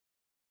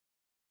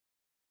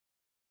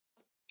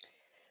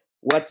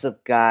What's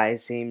up,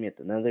 guys? Same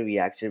with another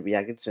reaction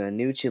to a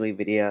new chili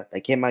video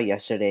that came out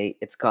yesterday.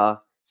 It's called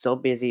 "So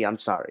Busy I'm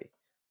Sorry."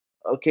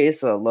 Okay,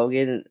 so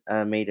Logan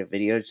made a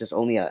video. It's just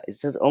only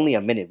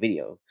a minute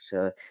video.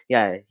 So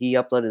yeah, he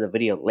uploaded the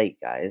video late,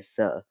 guys.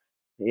 So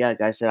yeah,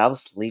 guys, so I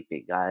was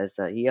sleeping, guys.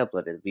 He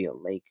uploaded the video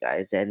late,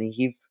 guys, and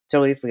he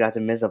totally forgot to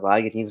miss a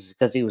vlog, and he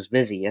was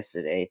busy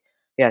yesterday.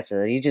 Yeah,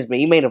 so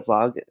he made a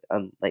vlog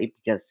late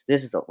because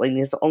this is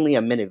only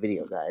a minute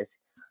video,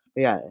 guys.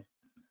 Yeah,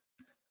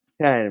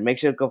 yeah, make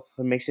sure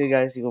you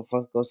guys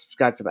go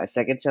subscribe to my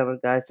second channel,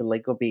 guys. The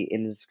link will be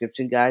in the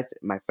description, guys.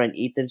 My friend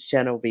Ethan's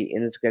channel will be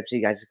in the description.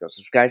 You guys go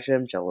subscribe to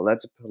him. Show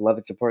love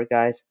and support,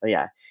 guys. Oh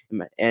yeah,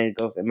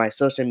 my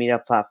social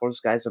media platforms,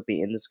 guys, will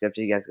be in the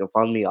description. You guys go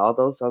follow me all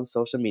those on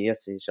social media.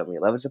 So you show me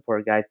love and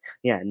support, guys.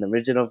 Yeah, and the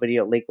original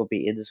video link will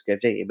be in the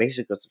description. And make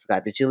sure you go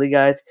subscribe to Chili,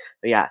 guys.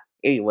 But yeah,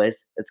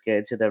 anyways, let's get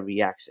into the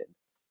reaction.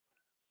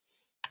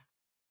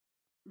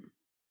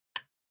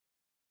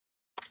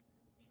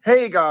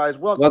 Hey guys,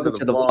 welcome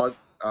to the vlog.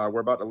 vlog.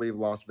 We're about to leave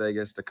Las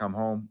Vegas to come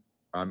home.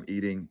 I'm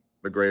eating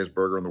the greatest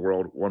burger in the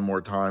world one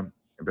more time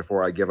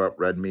before I give up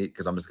red meat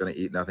because I'm just going to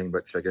eat nothing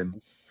but chicken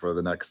for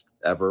the next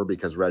ever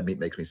because red meat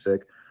makes me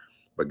sick.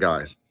 But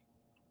guys,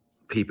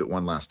 peep it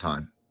one last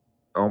time.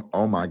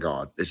 Oh my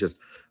God. It's just,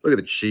 look at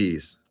the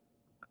cheese.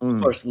 Of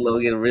course,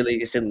 Logan really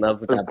is in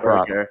love with that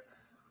crap. burger.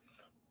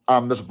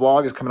 This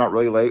vlog is coming out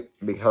really late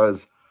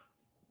because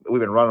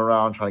we've been running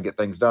around trying to get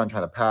things done,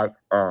 trying to pack.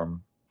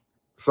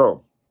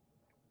 So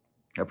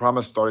I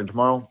promise starting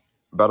tomorrow,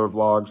 better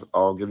vlogs.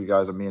 I'll give you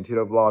guys a me and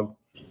Tito vlog,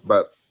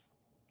 but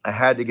I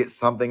had to get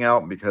something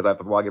out because I have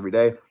to vlog every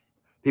day.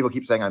 People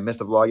keep saying I missed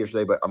a vlog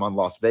yesterday, but I'm on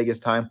Las Vegas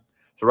time.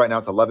 So right now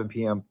it's 11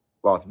 p.m.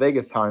 Las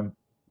Vegas time,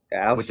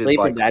 Yeah, I was which is sleeping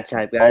like that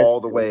time, guys. all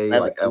the way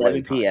 11 LA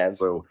p.m. time.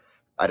 So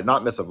I did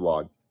not miss a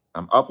vlog.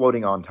 I'm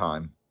uploading on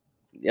time.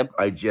 Yep.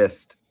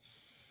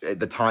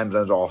 The time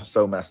zones are all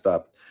so messed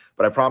up.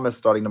 But I promise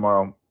starting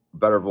tomorrow,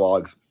 better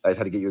vlogs. I just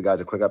had to get you guys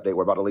a quick update.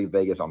 We're about to leave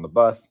Vegas on the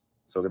bus.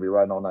 So we're going to be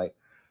riding all night.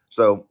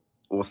 So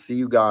we'll see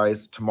you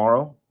guys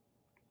tomorrow.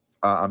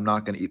 I'm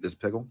not going to eat this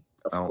pickle.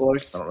 Of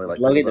course. I don't really like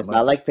Logan pickles does that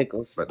not much. like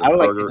pickles. But I don't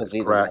like burger pickles is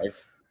either, crack.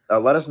 guys.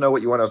 Let us know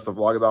what you want us to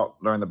vlog about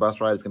during the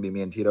bus ride. It's going to be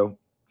me and Tito.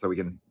 So we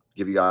can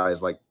give you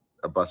guys like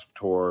a bus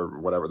tour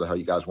or whatever the hell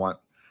you guys want.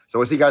 So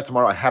we'll see you guys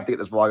tomorrow. I have to get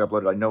this vlog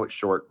uploaded. I know it's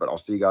short, but I'll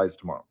see you guys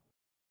tomorrow.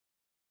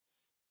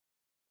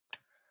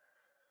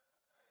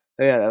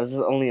 Oh, yeah, that was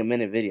only a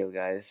minute video,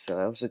 guys. So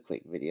that was a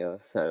quick video.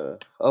 So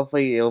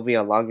hopefully it'll be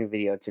a longer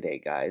video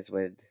today, guys,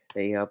 when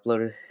they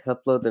upload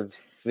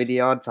the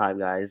video on time,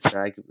 guys. So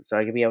I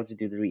can be able to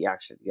do the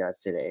reaction,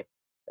 guys, today.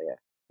 But yeah,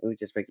 let me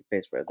just make a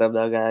face for a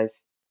thumbnail,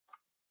 guys.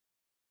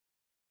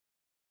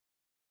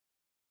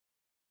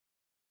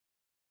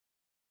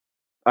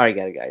 Alright,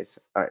 got it, guys.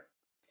 Alright.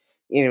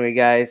 Anyway,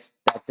 guys,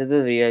 that's the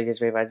video. I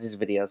guess we about this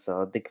video.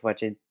 So thank you for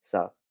watching.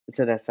 So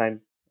until next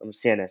time, I'm gonna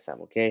see you next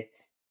time. Okay.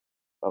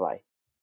 Bye bye.